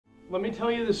Let me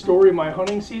tell you the story of my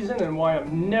hunting season and why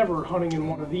I'm never hunting in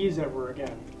one of these ever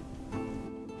again.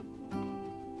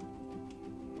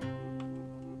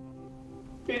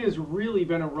 It has really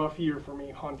been a rough year for me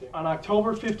hunting. On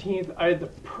October 15th, I had the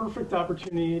perfect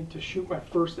opportunity to shoot my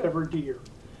first ever deer.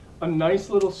 A nice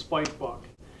little spike buck.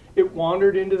 It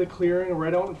wandered into the clearing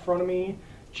right out in front of me,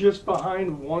 just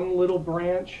behind one little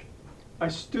branch. I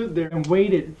stood there and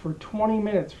waited for 20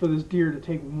 minutes for this deer to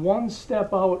take one step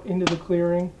out into the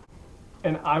clearing,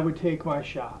 and I would take my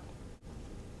shot.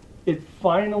 It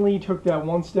finally took that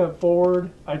one step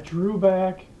forward. I drew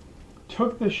back,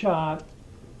 took the shot.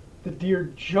 The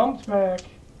deer jumped back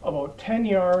about 10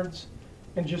 yards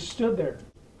and just stood there.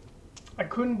 I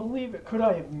couldn't believe it. Could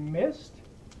I have missed?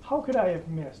 How could I have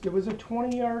missed? It was a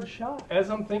 20-yard shot.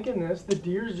 As I'm thinking this, the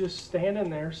deer's just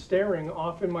standing there staring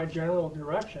off in my general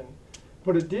direction,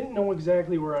 but it didn't know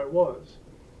exactly where I was.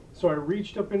 So I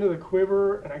reached up into the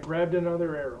quiver and I grabbed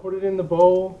another arrow, put it in the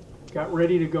bow, got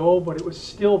ready to go, but it was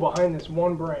still behind this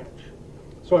one branch.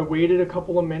 So I waited a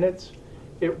couple of minutes.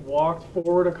 It walked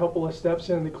forward a couple of steps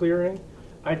into the clearing.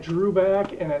 I drew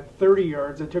back, and at 30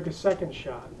 yards, I took a second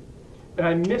shot. And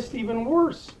I missed even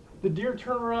worse. The deer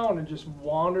turned around and just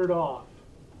wandered off.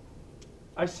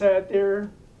 I sat there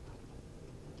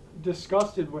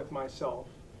disgusted with myself.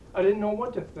 I didn't know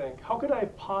what to think. How could I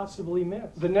possibly miss?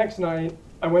 The next night,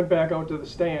 I went back out to the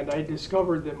stand. I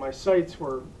discovered that my sights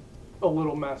were a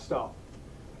little messed up.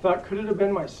 I thought, could it have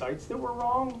been my sights that were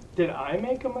wrong? Did I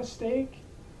make a mistake?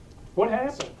 What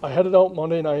happened? I headed out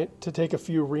Monday night to take a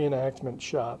few reenactment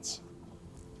shots.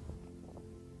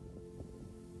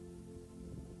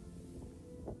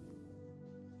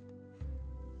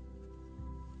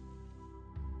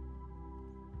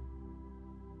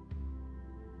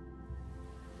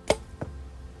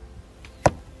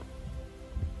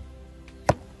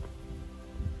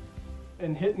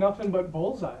 And hit nothing but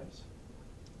bullseyes.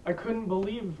 I couldn't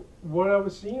believe what I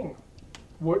was seeing.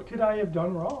 What could I have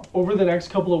done wrong? Over the next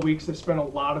couple of weeks, I spent a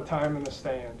lot of time in the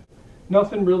stand.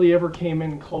 Nothing really ever came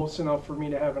in close enough for me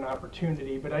to have an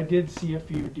opportunity, but I did see a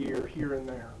few deer here and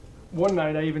there. One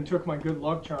night, I even took my good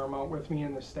luck charm out with me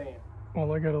in the stand.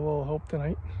 Well, I got a little hope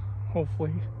tonight.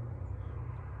 Hopefully,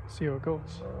 see how it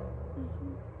goes.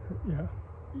 Yeah.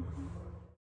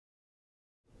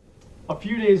 A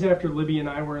few days after Libby and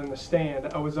I were in the stand,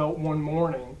 I was out one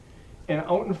morning, and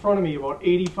out in front of me, about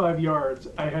 85 yards,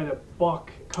 I had a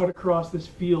buck cut across this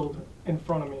field in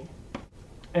front of me.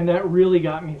 And that really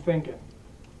got me thinking.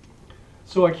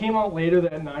 So I came out later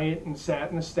that night and sat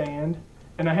in the stand,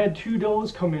 and I had two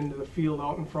does come into the field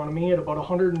out in front of me at about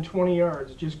 120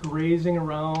 yards, just grazing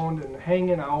around and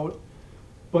hanging out,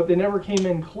 but they never came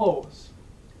in close.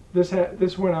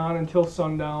 This went on until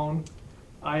sundown.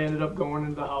 I ended up going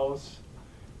into the house,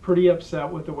 pretty upset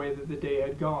with the way that the day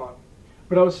had gone.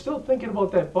 But I was still thinking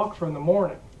about that buck from the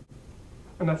morning.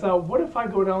 And I thought, what if I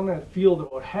go down that field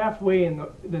about halfway in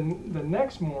the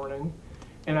next morning,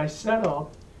 and I set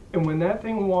up, and when that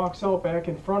thing walks out back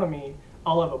in front of me,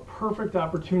 I'll have a perfect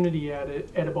opportunity at it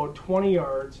at about 20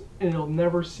 yards, and it'll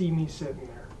never see me sitting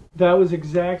there. That was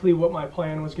exactly what my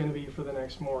plan was going to be for the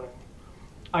next morning.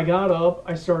 I got up,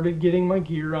 I started getting my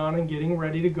gear on and getting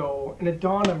ready to go, and it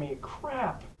dawned on me,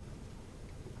 crap,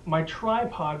 my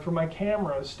tripod for my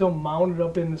camera is still mounted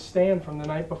up in the stand from the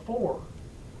night before.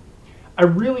 I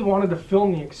really wanted to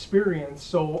film the experience,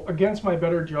 so against my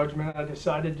better judgment, I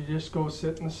decided to just go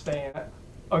sit in the stand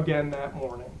again that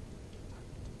morning.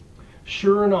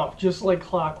 Sure enough, just like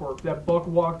clockwork, that buck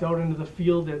walked out into the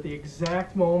field at the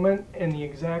exact moment and the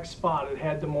exact spot it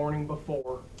had the morning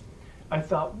before. I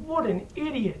thought, what an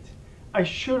idiot. I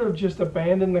should have just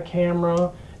abandoned the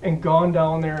camera and gone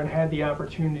down there and had the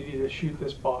opportunity to shoot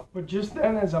this buck. But just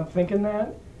then, as I'm thinking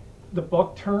that, the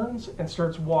buck turns and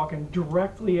starts walking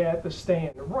directly at the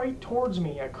stand, right towards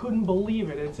me. I couldn't believe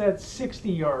it. It's at 60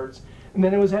 yards, and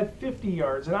then it was at 50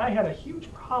 yards, and I had a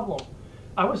huge problem.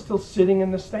 I was still sitting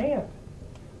in the stand.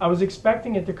 I was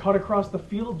expecting it to cut across the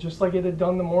field just like it had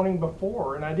done the morning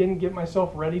before, and I didn't get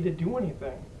myself ready to do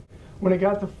anything. When it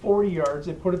got to 40 yards,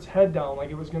 it put its head down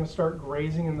like it was going to start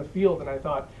grazing in the field, and I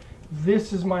thought,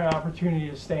 this is my opportunity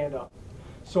to stand up.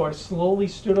 So I slowly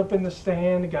stood up in the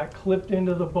stand, got clipped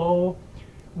into the bow,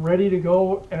 ready to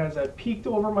go, and as I peeked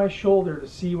over my shoulder to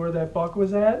see where that buck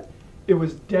was at, it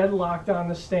was deadlocked on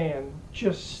the stand,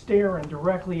 just staring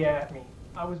directly at me.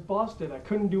 I was busted. I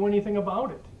couldn't do anything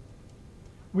about it.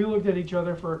 We looked at each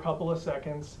other for a couple of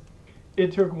seconds.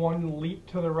 It took one leap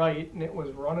to the right, and it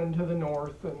was running to the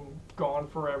north and gone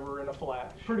forever in a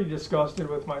flash. Pretty disgusted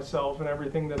with myself and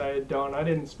everything that I had done. I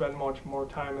didn't spend much more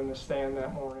time in the stand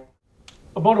that morning.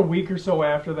 About a week or so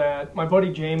after that, my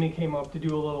buddy Jamie came up to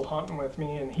do a little hunting with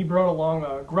me, and he brought along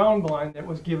a ground blind that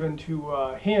was given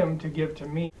to him to give to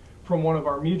me from one of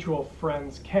our mutual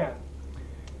friends, Ken.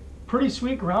 Pretty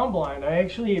sweet ground blind. I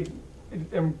actually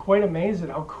am quite amazed at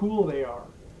how cool they are.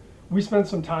 We spent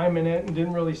some time in it and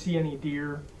didn't really see any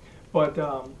deer, but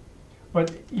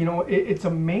you know, it's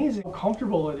amazing how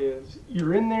comfortable it is.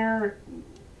 You're in there,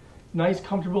 nice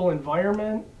comfortable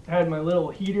environment. I had my little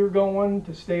heater going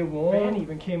to stay warm. Man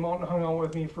even came out and hung out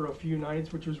with me for a few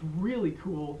nights, which was really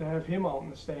cool to have him out in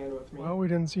the stand with me. Well, we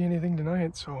didn't see anything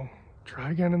tonight, so try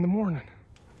again in the morning.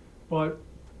 But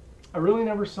I really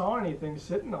never saw anything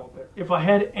sitting out there. If I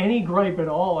had any gripe at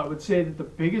all, I would say that the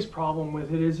biggest problem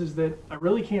with it is that I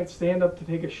really can't stand up to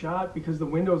take a shot because the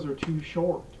windows are too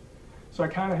short. So I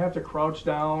kind of have to crouch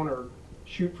down or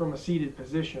shoot from a seated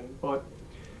position. But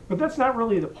that's not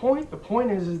really the point. The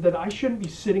point is that I shouldn't be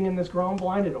sitting in this ground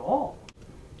blind at all.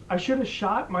 I should have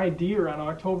shot my deer on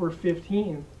October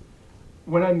 15th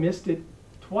when I missed it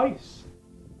twice.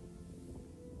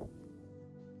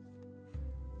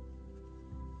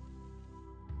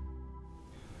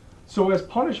 So as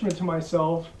punishment to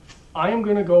myself, I am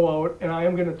going to go out and I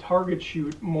am going to target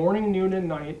shoot morning, noon, and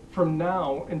night from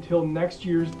now until next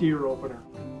year's deer opener.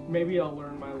 Maybe I'll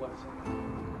learn my lesson.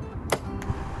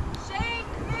 Shane,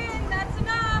 come in, that's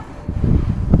enough.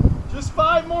 Just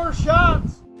 5 more shots.